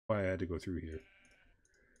why I had to go through here.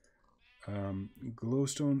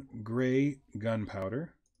 Glowstone, gray,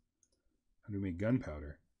 gunpowder. How do we make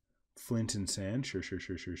gunpowder? Flint and sand. Sure.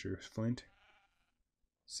 Flint,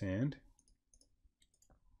 sand.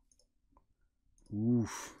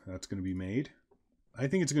 Oof, that's going to be made. I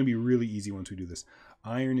think it's going to be really easy once we do this.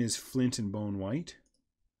 Iron is flint and bone white.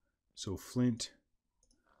 So flint,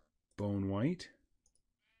 bone white.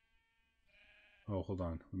 Oh, hold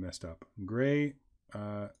on. We messed up. Gray.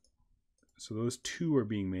 So those two are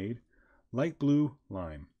being made. Light blue,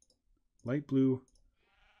 lime. Light blue,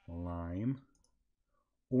 lime.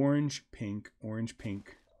 Orange, pink. Orange,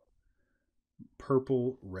 pink.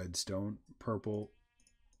 Purple, redstone. Purple.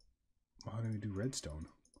 How do we do redstone?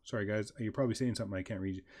 Sorry, guys. You're probably saying something I can't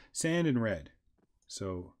read. Sand and red.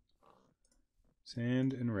 So,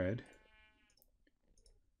 sand and red.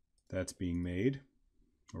 That's being made.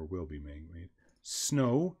 Or will be made.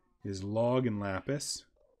 Snow is log and lapis.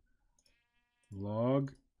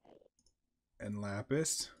 Log and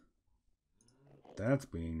lapis. That's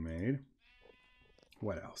being made.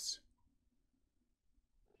 What else?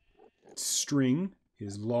 String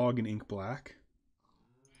is log and ink black.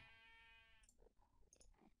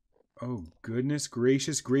 Oh, goodness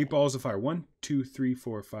gracious. Great balls of fire. 1, 2, 3,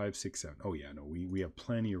 4, 5, 6, 7. Oh, yeah, no, we have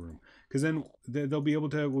plenty of room. Because then we'll be able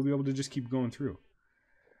to just keep going through.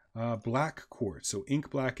 Black quartz. So ink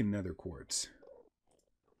black and nether quartz.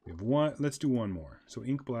 We have one. Let's do one more. So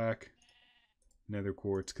ink black, nether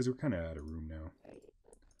quartz, because we're kind of out of room now.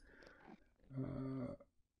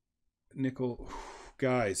 Nickel.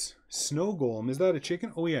 Guys, snow golem, is that a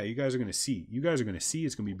chicken? Oh yeah, you guys are going to see. You guys are going to see.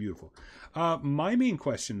 It's going to be beautiful. My main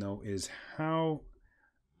question, though, is how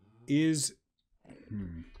is...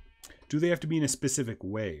 do they have to be in a specific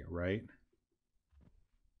way, right?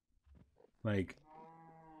 Like,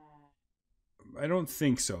 I don't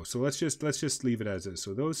think so. So let's just leave it as is.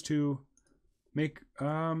 So those two make...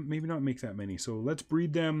 maybe not make that many. So let's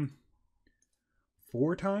breed them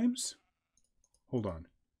 4 times? Hold on.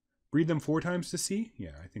 Breed them 4 times to see?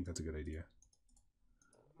 Yeah, I think that's a good idea.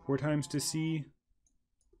 4 times to see.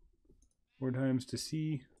 4 times to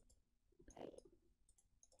see.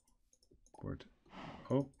 1,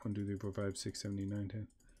 2, 3, 4, 5, 6, 7, 8, 9, 10.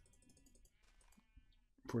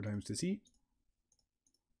 4 times to see.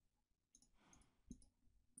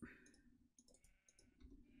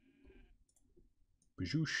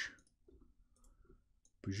 Bajoosh.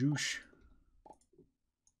 Bajoosh.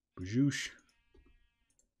 Bajoosh.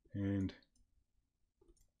 And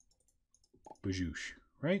bajoosh,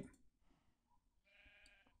 right?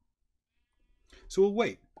 So we'll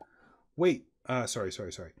wait. Sorry.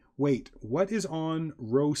 Wait, what is on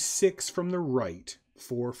row 6 from the right,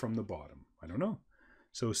 4 from the bottom? I don't know.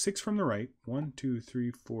 So 6 from the right, 1, 2,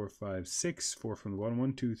 3, 4, 5, 6, 4 from the bottom,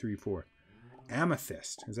 1, 2, 3, 4.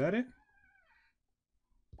 Amethyst, is that it?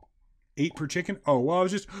 8 per chicken? Oh, well, I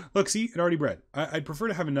was just, look, see, it already bred. I'd prefer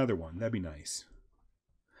to have another one. That'd be nice.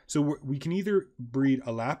 So we can either breed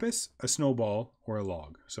a lapis, a snowball, or a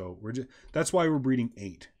log. So that's why we're breeding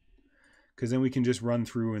 8. Because then we can just run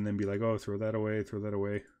through and then be like, oh, throw that away, throw that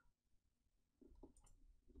away.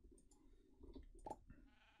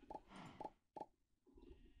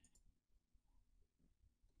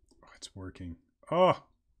 Oh, it's working. Oh,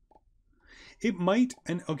 it might.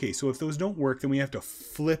 And okay, so if those don't work, then we have to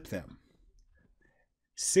flip them.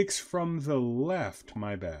 6 from the left,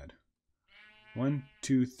 my bad. 1,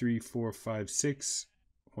 2, 3, 4, 5, 6.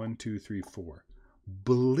 1, 2, 3, 4.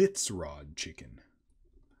 Blitzrod chicken.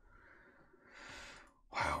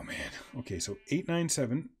 Wow, man. Okay, so 8, 9,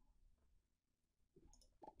 7.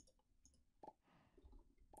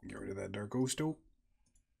 Get rid of that dark osto.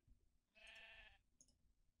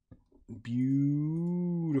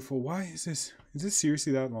 Beautiful. Why is this? Is this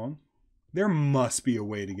seriously that long? There must be a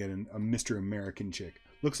way to get a Mr. American chick.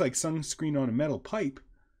 Looks like sunscreen on a metal pipe.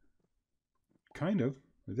 Kind of.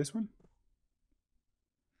 With this one?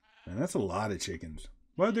 Man, that's a lot of chickens.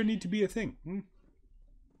 Why would there need to be a thing?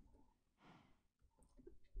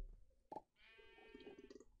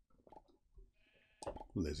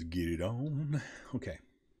 Let's get it on. Okay.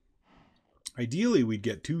 Ideally, we'd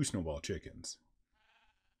get 2 snowball chickens.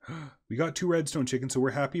 We got 2 redstone chickens, so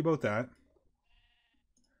we're happy about that.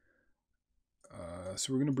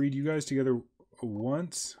 So we're going to breed you guys together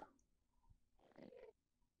once.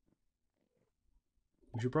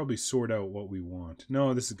 We should probably sort out what we want.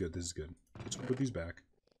 No, this is good. This is good. Let's put these back.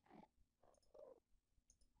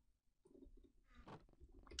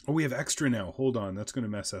 Oh, we have extra now. Hold on. That's going to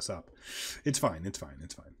mess us up. It's fine. It's fine.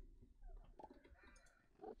 It's fine.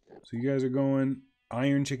 So you guys are going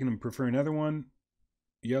iron chicken and prefer another one.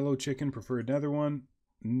 Yellow chicken, prefer another one.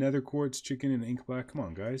 nether quartz chicken and ink black. Come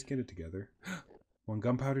on, guys, get it together. 1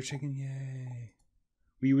 gunpowder chicken, yay.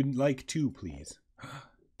 We would like 2, please.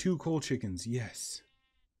 2 coal chickens, yes.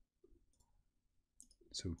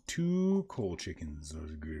 So 2 coal chickens.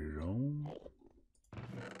 Let's get it on.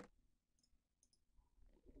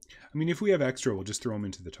 I mean, if we have extra, we'll just throw them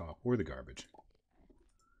into the top or the garbage.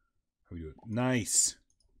 How we do it? Nice.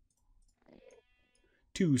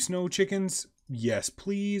 2 snow chickens. Yes,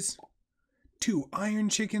 please. 2 iron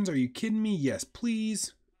chickens. Are you kidding me? Yes,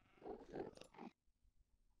 please.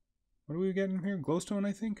 What are we getting here? Glowstone,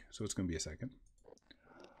 I think. So it's going to be a second.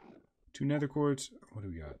 2 nether quartz. What do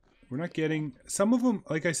we got? We're not getting... Some of them,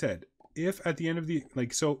 like I said, if at the end of the...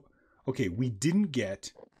 Like, so... Okay, we didn't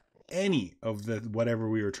get any of the whatever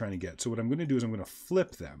we were trying to get. So what I'm going to do is I'm going to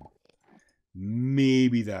flip them.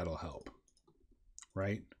 Maybe that'll help.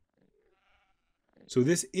 Right? So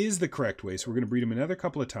this is the correct way. So we're going to breed them another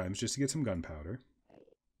couple of times just to get some gunpowder.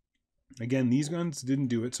 Again, these guns didn't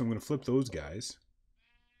do it, so I'm going to flip those guys.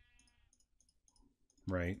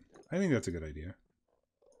 Right. I think that's a good idea.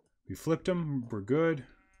 We flipped them. We're good.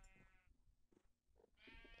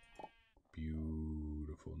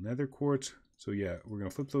 Beautiful. Nether quartz. So yeah, we're going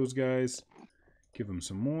to flip those guys. Give them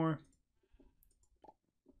some more.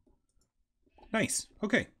 Nice.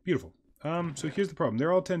 Okay. Beautiful. So here's the problem.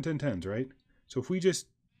 They're all 10, 10, 10s, right? So if we just...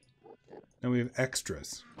 Now we have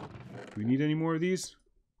extras. Do we need any more of these?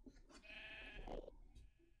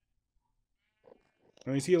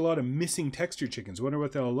 I see a lot of missing texture chickens. Wonder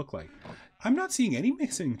what they'll look like. I'm not seeing any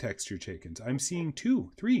missing texture chickens. I'm seeing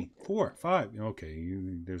 2, 3, 4, 5. Okay,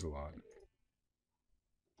 there's a lot.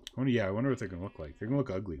 I wonder what they're going to look like. They're going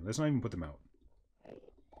to look ugly. Let's not even put them out.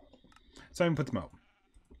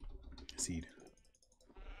 Seed.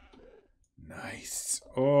 Nice.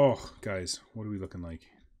 Oh, guys, what are we looking like?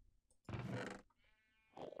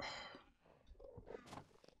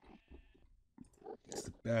 It's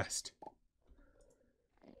the best.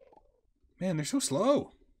 Man, they're so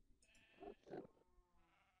slow.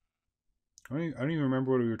 I don't even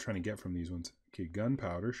remember what we were trying to get from these ones. Okay,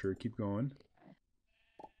 gunpowder. Sure, keep going.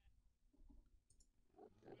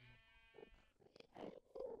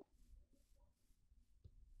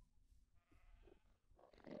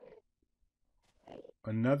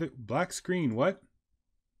 Another black screen. What?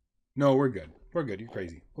 No, we're good. We're good. You're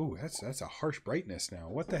crazy. Oh, that's a harsh brightness now.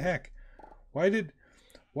 What the heck?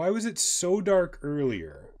 Why was it so dark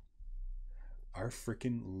earlier? Our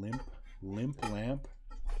freaking limp lamp.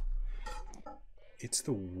 It's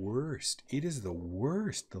the worst. It is the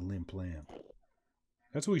worst, the limp lamp.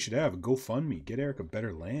 That's what we should have. A GoFundMe. Get Eric a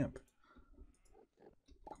better lamp.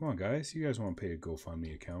 Come on, guys. You guys want to pay a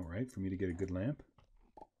GoFundMe account, right? For me to get a good lamp?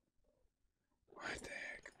 What the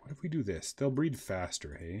heck? What if we do this? They'll breed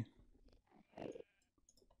faster, hey?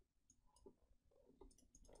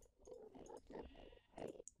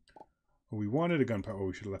 Oh, we wanted a gunpowder. Oh,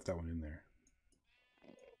 we should have left that one in there.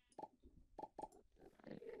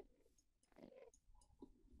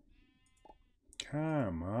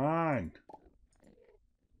 Come on.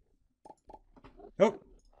 Oh,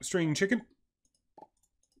 string chicken.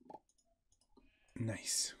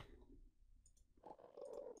 Nice.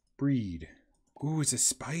 Breed. Ooh, it's a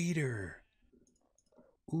spider.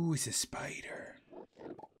 Ooh, it's a spider.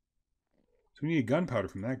 So we need a gunpowder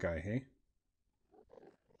from that guy, hey?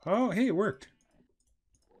 Oh, hey, it worked.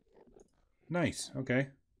 Nice, okay.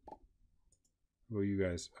 What about you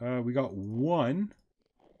guys? We got 1.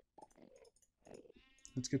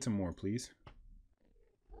 Let's get some more, please.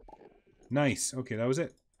 Nice. Okay, that was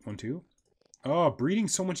it. 1, 2. Oh,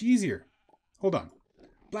 breeding's so much easier. Hold on.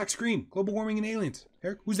 Black screen. Global warming and aliens.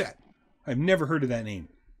 Eric, who's that? I've never heard of that name.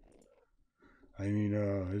 I mean,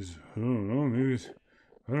 I don't know. Maybe it's...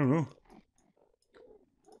 I don't know.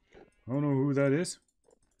 I don't know who that is.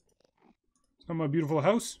 It's not my beautiful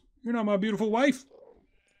house. You're not my beautiful wife.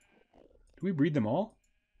 Do we breed them all?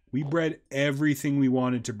 We bred everything we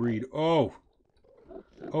wanted to breed. Oh,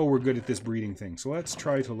 we're good at this breeding thing. So let's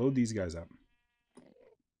try to load these guys up.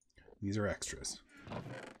 These are extras.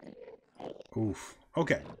 Oof.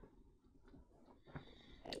 Okay.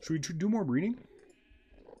 Should we do more breeding?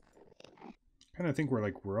 Kind of think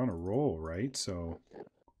we're on a roll, right? So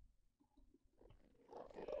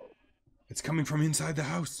it's coming from inside the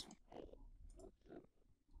house.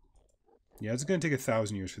 Yeah, it's going to take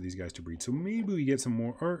 1,000 years for these guys to breed. So maybe we get some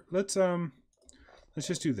more. Or let's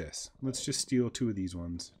just do this. Let's just steal 2 of these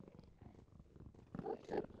ones.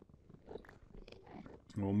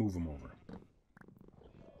 And we'll move them over.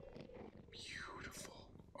 Beautiful.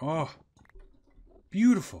 Oh,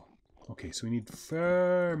 beautiful. Okay, so we need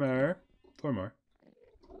 4 more.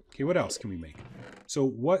 Okay, what else can we make? So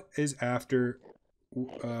what is after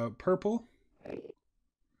purple.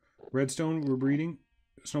 Redstone, we're breeding.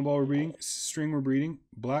 Snowball, we're breeding. String, we're breeding.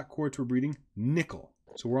 Black quartz, we're breeding. Nickel.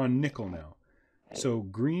 So we're on nickel now. So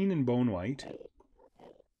green and bone white.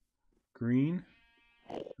 Green.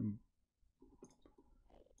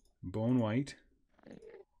 Bone white.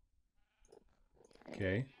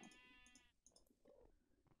 Okay.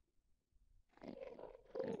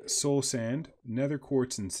 Soul sand. Nether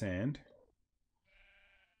quartz and sand.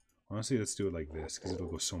 Honestly, let's do it like this because it'll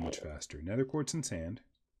go so much faster. Nether quartz and sand.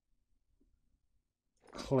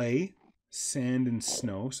 Clay, sand, and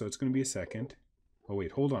snow. So it's going to be a second. Oh,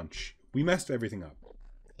 wait. Hold on. Shh. We messed everything up.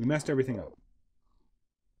 We messed everything up.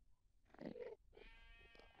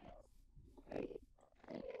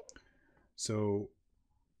 So,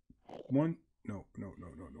 one. No.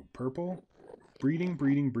 Purple. Breeding.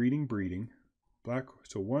 Black.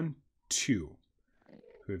 So 1, 2.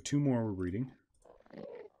 We have 2 more we're breeding.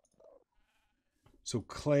 So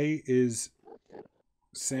clay is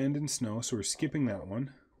sand and snow, so we're skipping that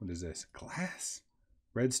one. What is this? Glass?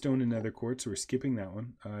 Redstone and nether quartz, so we're skipping that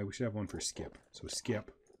one. We should have one for skip. So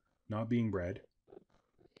skip, not being bred.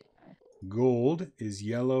 Gold is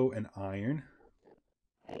yellow and iron.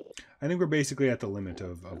 I think we're basically at the limit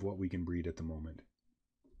of what we can breed at the moment.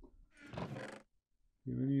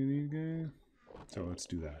 Do any of these guys? So let's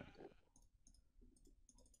do that.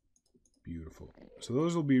 Beautiful. So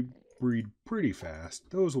those will be breed pretty fast.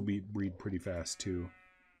 Those will be breed pretty fast too.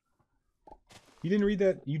 You didn't read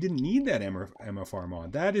that. You didn't need that MFR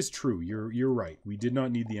mod. That is true. You're right. We did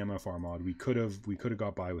not need the MFR mod. We could have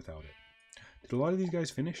got by without it. Did a lot of these guys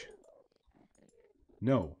finish?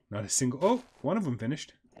 No, not a single. Oh, one of them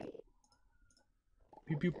finished.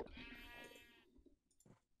 Pew pew.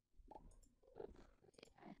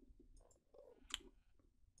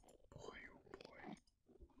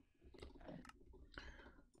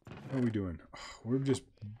 How are we doing? Oh, we're just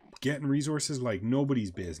getting resources like nobody's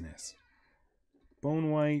business. Bone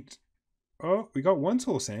white. Oh, we got 1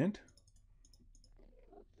 soul sand.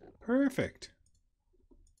 Perfect.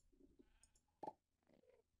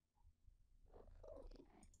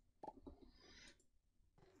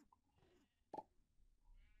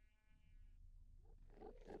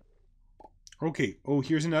 Okay. Oh,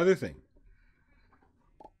 here's another thing.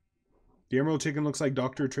 The emerald chicken looks like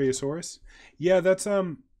Dr. Treosaurus. Yeah, that's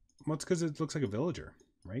what's because it looks like a villager,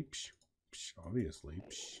 right? Psh, psh, obviously.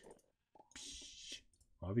 Psh, psh,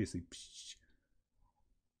 obviously. Psh.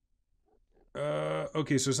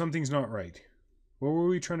 Okay, so something's not right. What were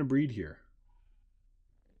we trying to breed here?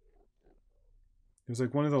 It was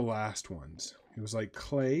like one of the last ones. It was like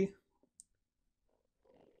clay.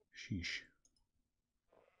 Sheesh.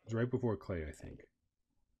 It was right before clay, I think.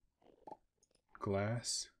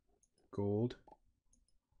 Glass. Gold.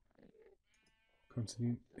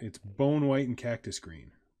 It's bone white and cactus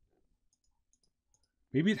green.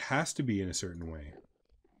 Maybe it has to be in a certain way.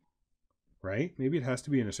 Right? Maybe it has to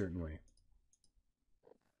be in a certain way.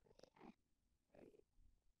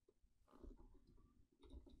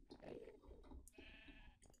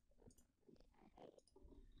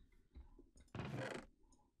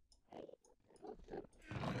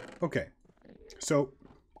 Okay. So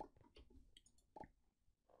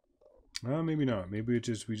maybe not. Maybe we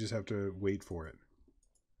just have to wait for it.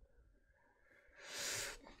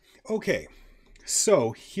 Okay.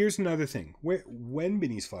 So here's another thing. When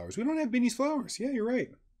Binny's flowers? We don't have Binny's flowers. Yeah, you're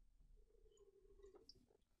right.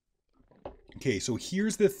 Okay, so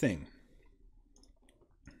here's the thing.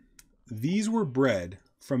 These were bred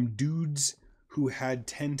from dudes who had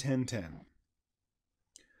 10, 10, 10.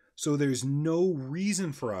 So there's no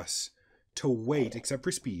reason for us to wait, except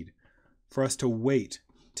for speed, for us to wait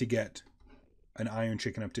to get an iron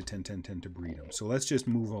chicken up to 10, 10, 10 to breed them. So let's just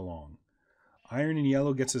move along. Iron and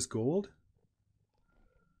yellow gets us gold.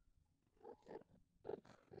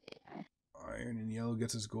 Iron and yellow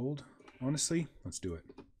gets us gold. Honestly, let's do it.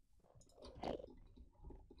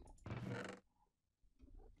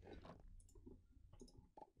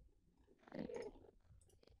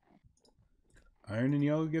 Iron and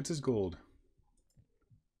yellow gets us gold.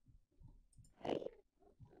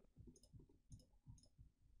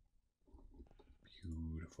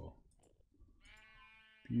 Beautiful.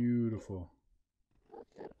 Beautiful.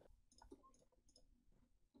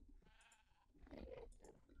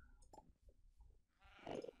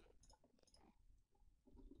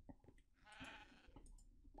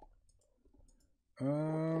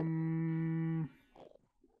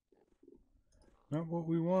 Not what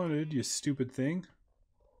we wanted, you stupid thing.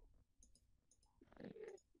 I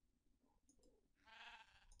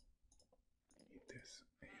hate this.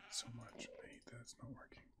 I hate it so much. I hate that it's not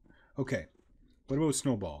working. Okay. What about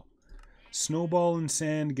Snowball? Snowball and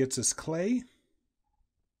sand gets us clay.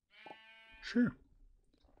 Sure.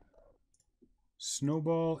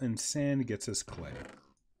 Snowball and sand gets us clay.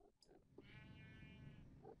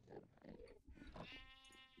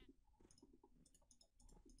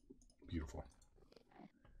 Beautiful.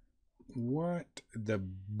 What the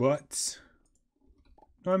butts?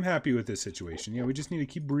 No, I'm happy with this situation. Yeah, we just need to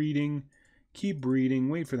keep breeding,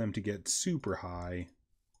 wait for them to get super high.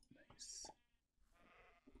 Nice.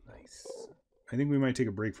 Nice. I think we might take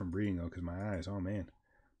a break from breeding though, because my eyes, oh man.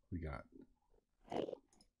 We got.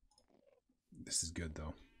 This is good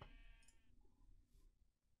though.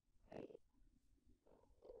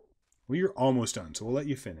 Well, you're almost done, so we'll let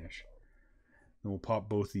you finish. Then we'll pop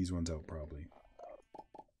both these ones out probably.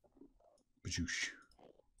 Bajoosh.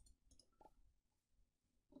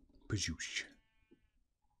 Bajoosh.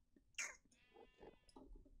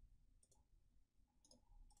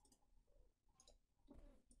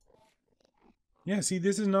 Yeah, see,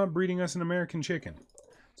 this is not breeding us an American chicken.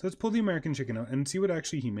 So let's pull the American chicken out and see what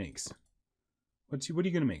actually he makes. What are you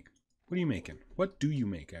going to make? What are you making? What do you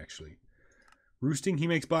make, actually? Roosting, he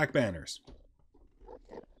makes black banners.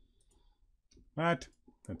 What?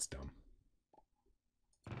 That's dumb.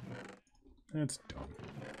 That's dumb.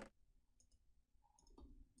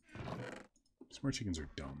 Smart chickens are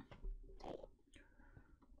dumb.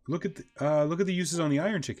 Look at the uses on the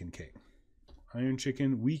iron chicken, Kate. Iron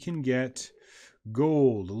chicken, we can get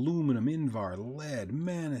gold, aluminum, invar, lead,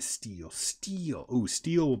 mana steel, steel. Oh,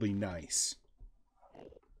 steel will be nice.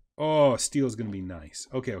 Oh, steel is going to be nice.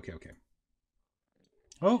 Okay.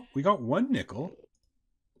 Oh, we got 1 nickel.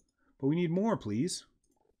 But we need more, please.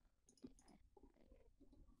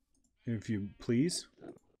 If you please.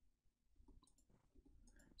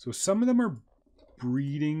 So some of them are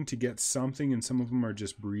breeding to get something, and some of them are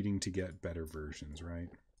just breeding to get better versions, right?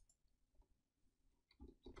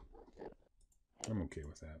 I'm okay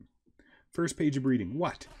with that. First page of breeding.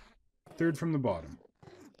 What? 3rd from the bottom.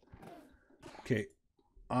 Okay.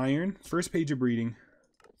 Iron. First page of breeding.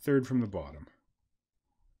 3rd from the bottom.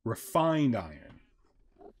 Refined iron.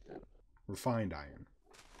 Refined iron.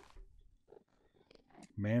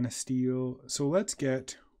 Mana steel. So let's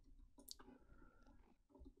get...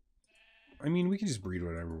 I mean, we can just breed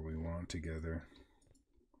whatever we want together.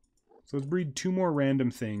 So let's breed 2 more random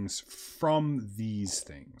things from these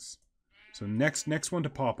things. So next one to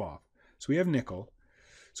pop off. So we have nickel.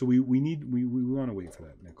 So we want to wait for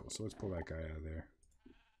that nickel. So let's pull that guy out of there.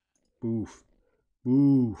 Boof.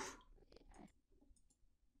 Boof.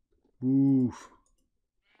 Boof.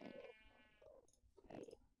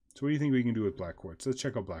 So what do you think we can do with black quartz? Let's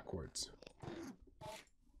check out black quartz.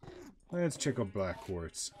 Let's check out black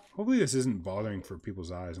quartz. Hopefully this isn't bothering for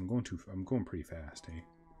people's eyes. I'm going pretty fast, hey.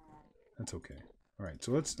 That's okay. All right,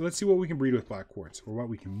 so let's see what we can breed with black quartz, or what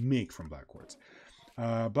we can make from black quartz.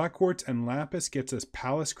 Black quartz and lapis gets us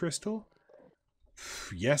palace crystal.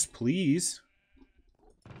 Yes, please.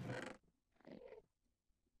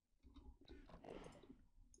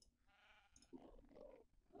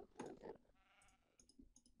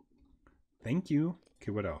 Thank you.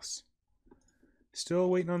 Okay, what else? Still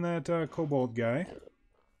waiting on that cobalt guy.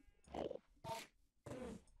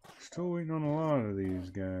 Still waiting on a lot of these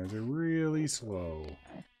guys. They're really slow.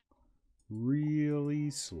 Really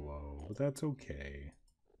slow. But that's okay.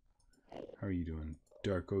 How are you doing,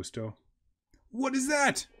 Dark Ghosto? What is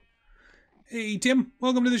that? Hey, Tim.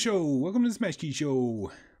 Welcome to the show. Welcome to the Smash Keys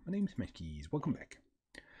show. My name's Smash Keys. Welcome back.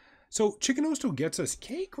 So, Chicken Osto gets us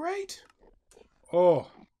cake, right? Oh.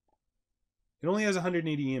 It only has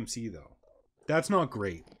 180 EMC, though. That's not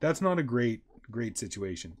great. That's not a great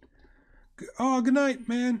situation. Oh, good night,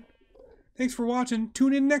 man. Thanks for watching.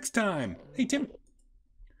 Tune in next time. Hey, Tim.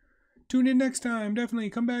 Tune in next time. Definitely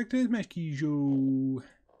come back to the Smash Keys show.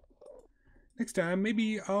 Next time,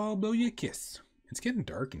 maybe I'll blow you a kiss. It's getting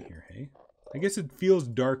dark in here, hey? I guess it feels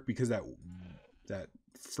dark because that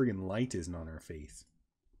friggin' light isn't on our face.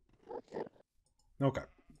 Okay.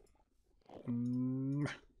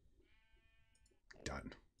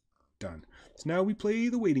 Done. So now we play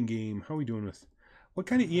the waiting game. How are we doing with... What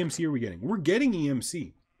kind of EMC are we getting? We're getting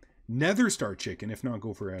EMC. Nether Star Chicken, if not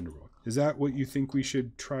go for Underworld. Is that what you think we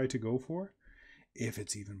should try to go for? If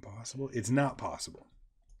it's even possible. It's not possible.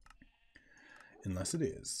 Unless it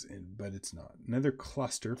is. But it's not. Nether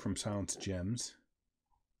Cluster from Silence Gems.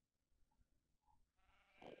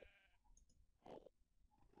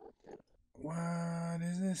 What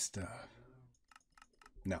is this stuff?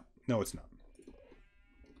 No, it's not.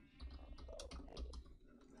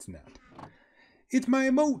 It's not. It's my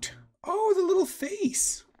emote. Oh, the little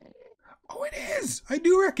face. Oh, it is. I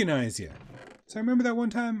do recognize you. So I remember that one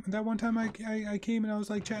time I came and I was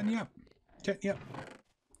like chatting you up. Okay, yeah.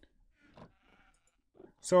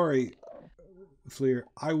 Sorry, Fleer.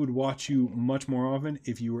 I would watch you much more often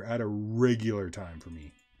if you were at a regular time for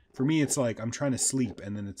me. For me, it's like I'm trying to sleep,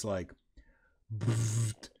 and then it's like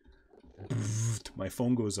my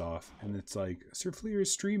phone goes off, and it's like Sir Fleer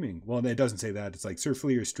is streaming. Well, it doesn't say that. It's like Sir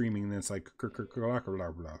Fleer is streaming, and then it's like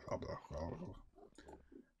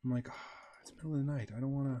I'm like, oh, it's middle of the night. I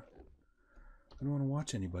don't want to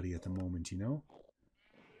watch anybody at the moment, you know.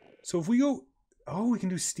 So if we go, oh, we can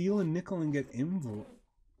do steel and nickel and get invar.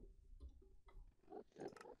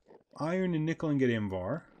 Iron and nickel and get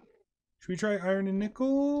invar. Should we try iron and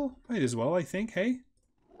nickel? Might as well, I think. Hey.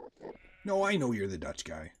 No, I know you're the Dutch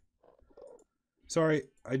guy. Sorry,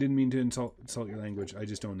 I didn't mean to insult your language. I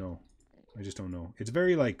just don't know. It's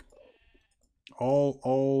very like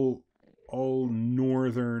all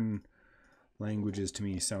northern languages to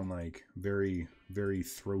me sound like very, very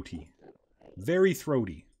throaty. Very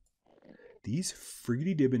throaty. These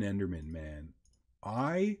friggity dibbin Endermen, man.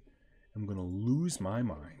 I am gonna lose my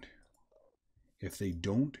mind if they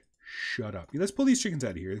don't shut up. Let's pull these chickens out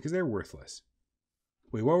of here because they're worthless.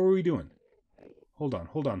 Wait, what were we doing? Hold on.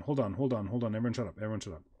 Everyone shut up. Everyone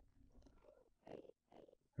shut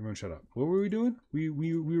up. What were we doing? We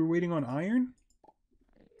were waiting on iron?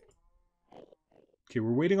 Okay,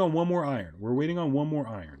 we're waiting on one more iron.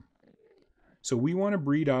 So we want to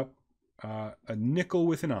breed up a nickel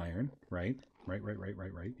with an iron, right? Right.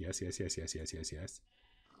 Yes. I'm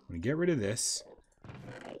going to get rid of this.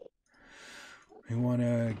 We want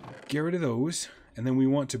to get rid of those. And then we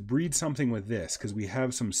want to breed something with this because we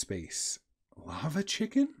have some space. Lava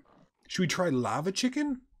chicken? Should we try lava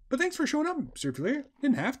chicken? But thanks for showing up, Sir Flair.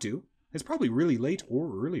 Didn't have to. It's probably really late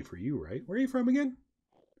or early for you, right? Where are you from again?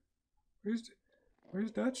 Where's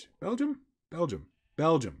Dutch? Belgium? Belgium.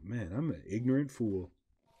 Man, I'm an ignorant fool.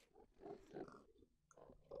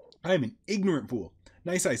 I am an ignorant fool.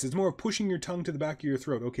 Nice ice. It's more of pushing your tongue to the back of your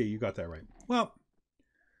throat. Okay, you got that right. Well,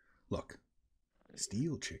 look.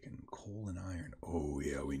 Steel chicken, coal and iron. Oh,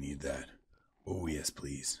 yeah, we need that. Oh, yes,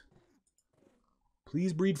 please.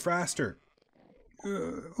 Please breed faster.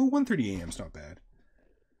 1:30 a.m. is not bad.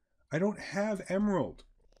 I don't have emerald.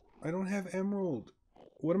 What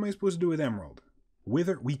am I supposed to do with emerald?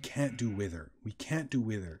 Wither? We can't do wither.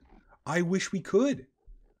 I wish we could.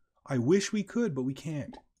 But we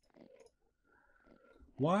can't.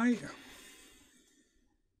 Why?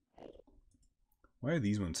 Why are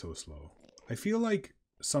these ones so slow? I feel like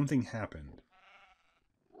something happened.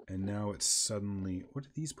 And now it's suddenly... What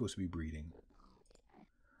are these supposed to be breeding?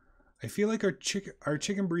 I feel like our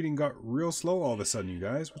chicken breeding got real slow all of a sudden, you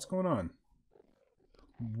guys. What's going on?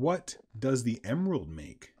 What does the emerald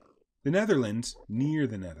make? The Netherlands, near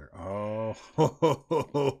the nether. Oh,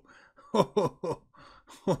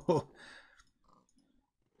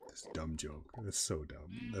 That's a dumb joke. That's so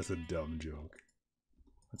dumb. That's a dumb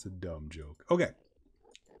joke. Okay.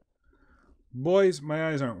 Boys, my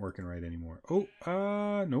eyes aren't working right anymore. Oh,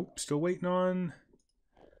 nope. Still waiting on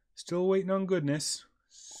goodness.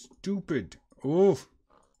 Stupid. Oh,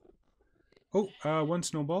 one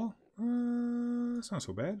snowball. That's not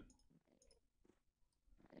so bad.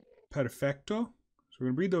 Perfecto. So we're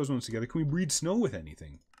going to breed those ones together. Can we breed snow with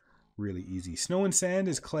anything? Really easy. Snow and sand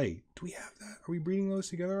is clay. Do we have that? Are we breeding those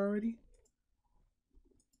together already?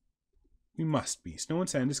 We must be. Snow and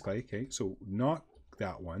sand is clay. Okay, so not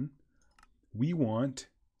that one. We want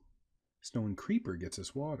snow and creeper gets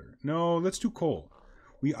us water. No, let's do coal.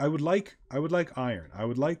 I would like iron. I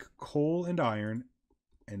would like coal and iron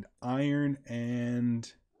and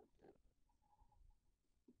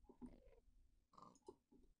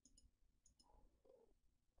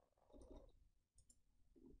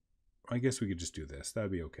I guess we could just do this.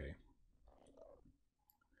 That'd be okay.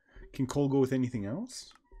 Can coal go with anything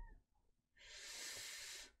else?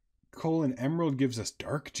 Coal and emerald gives us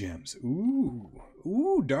dark gems.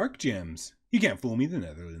 Ooh, dark gems. You can't fool me. The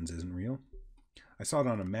Netherlands isn't real. I saw it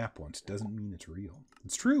on a map once. Doesn't mean it's real.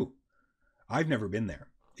 It's true. I've never been there.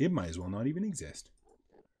 It might as well not even exist.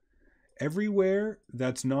 Everywhere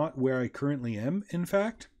that's not where I currently am, in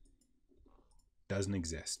fact, doesn't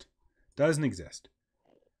exist.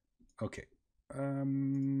 Okay.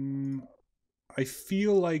 I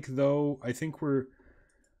feel like, though, I think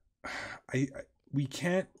we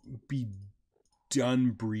can't be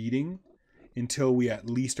done breeding until we at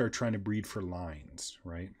least are trying to breed for lines,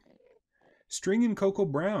 right? String and cocoa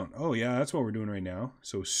brown. Oh, yeah, that's what we're doing right now.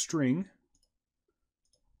 So string.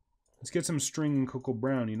 Let's get some string and cocoa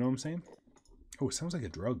brown, you know what I'm saying? Oh, it sounds like a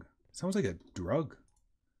drug. String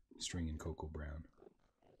and cocoa brown.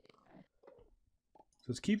 So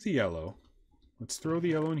let's keep the yellow. Let's throw the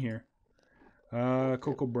yellow in here.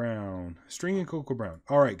 Cocoa Brown. String and Cocoa Brown.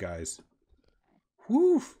 All right, guys.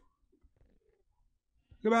 Woo.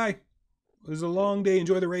 Goodbye. It was a long day.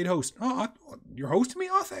 Enjoy the raid host. Oh, you're hosting me?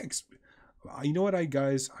 Oh, thanks. You know what,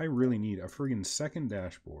 guys? I really need a friggin' second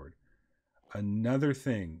dashboard. Another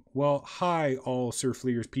thing. Well, hi, all Surf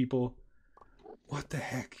Leaders people. What the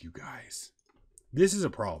heck, you guys? This is a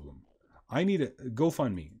problem. I need a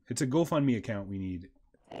GoFundMe. It's a GoFundMe account we need.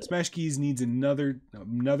 Smash Keys needs another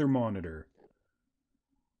monitor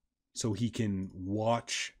so he can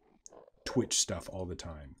watch Twitch stuff all the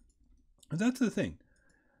time. And that's the thing.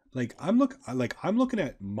 Like I'm looking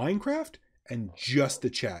at Minecraft and just the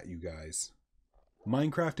chat, you guys.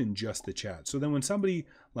 Minecraft and just the chat. So then when somebody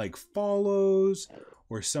like follows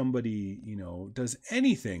or somebody, you know, does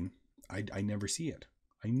anything, I never see it.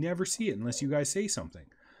 I never see it unless you guys say something.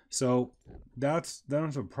 So that's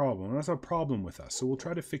a problem. That's a problem with us. So we'll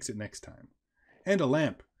try to fix it next time. And a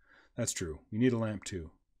lamp. That's true. We need a lamp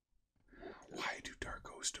too. Why do Dark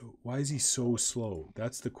Ghost? Why is he so slow?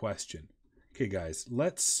 That's the question. Okay, guys,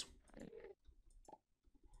 let's...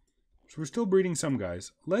 So we're still breeding some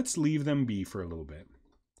guys. Let's leave them be for a little bit.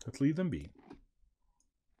 Let's leave them be.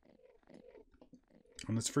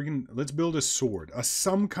 And let's build a sword.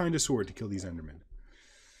 Some kind of sword to kill these Endermen.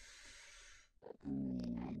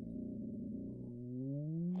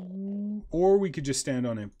 Or we could just stand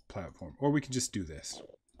on a platform. Or we could just do this.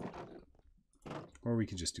 Or we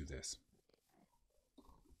could just do this.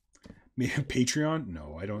 Patreon?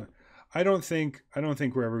 No, I don't think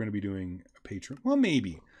we're ever going to be doing a Patreon. Well,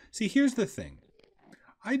 maybe. See, here's the thing.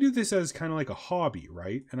 I do this as kind of like a hobby,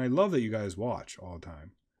 right? And I love that you guys watch all the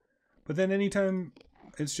time. But then anytime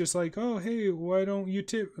it's just like, oh, hey, why don't you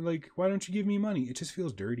tip? Like, why don't you give me money? It just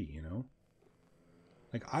feels dirty, you know?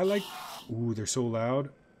 Like, I like... Ooh, they're so loud.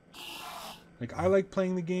 Like, I like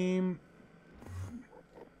playing the game.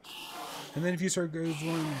 And then if you start wanting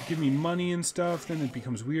to give me money and stuff, then it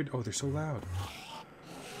becomes weird. Oh, they're so loud.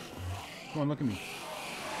 Come on, look at me.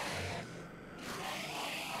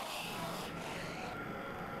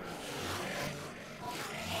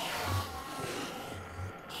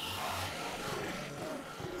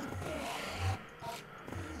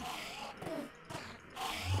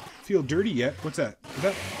 Feel dirty yet? What's that?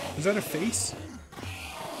 Is that a face?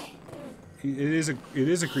 It is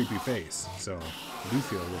a creepy face, so I do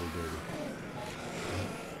feel a little dirty.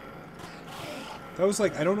 That was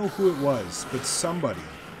like, I don't know who it was, but somebody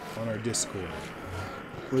on our Discord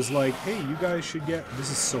was like, hey, you guys should get... This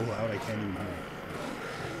is so loud I can't even hear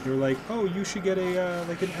it. They were like, oh, you should get a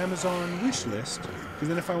like an Amazon wish list, because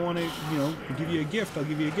then if I want to, you know, give you a gift, I'll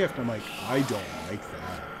give you a gift. I'm like, I don't like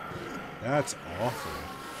that. That's awful.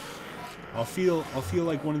 I'll feel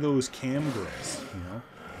like one of those cam girls, you know?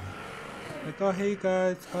 Like, oh, hey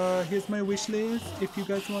guys, here's my wish list. If you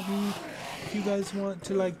guys want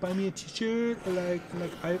to like buy me a t-shirt, or like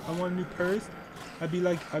I want a new purse, I'd be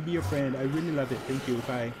your friend. I really love it. Thank you.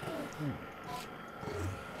 Bye.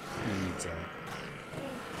 Who needs that?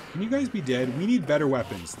 Can you guys be dead? We need better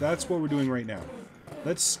weapons. That's what we're doing right now.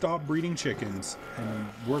 Let's stop breeding chickens and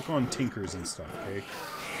work on tinkers and stuff, okay?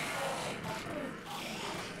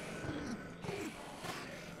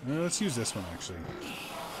 Let's use this one, actually.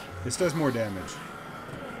 This does more damage.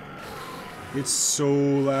 It's so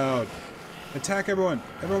loud. Attack everyone.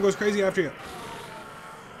 Everyone goes crazy after you.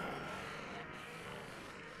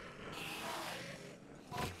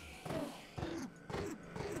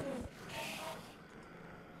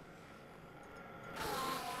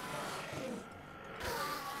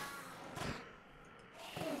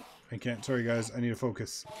 I can't. Sorry, guys. I need to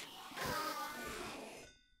focus. I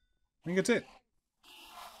think that's it.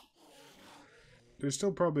 There's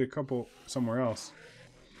still probably a couple somewhere else.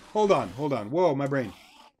 Hold on. Whoa, my brain.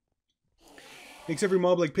 Makes every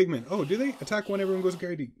mob like pigmen. Oh, do they? Attack when everyone goes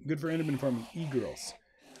crazy. Good for Enderman farming. E-girls.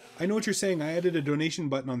 I know what you're saying. I added a donation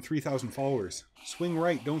button on 3,000 followers. Swing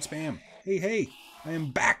right. Don't spam. Hey. I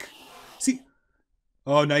am back. See?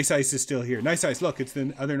 Oh, Nice Ice is still here. Nice Ice, look. It's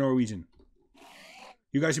the other Norwegian.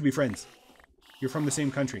 You guys should be friends. You're from the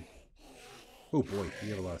same country. Oh, boy. You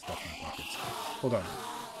have a lot of stuff in your pockets. Hold on.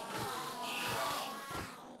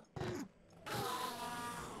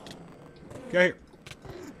 Get here.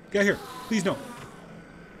 Get here. Please no.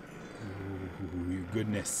 Ooh,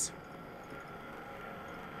 goodness.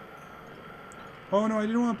 Oh no, I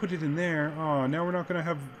didn't want to put it in there. Oh, now we're not going to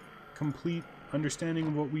have complete understanding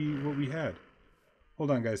of what we had.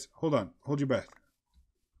 Hold on, guys. Hold on. Hold your breath.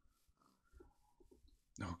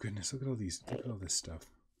 Oh goodness, look at all these. Look at all this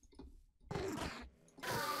stuff.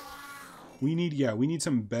 We need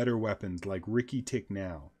some better weapons like Ricky Tick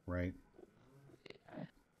now, right?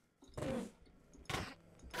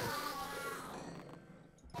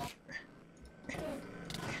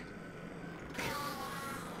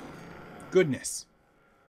 Goodness.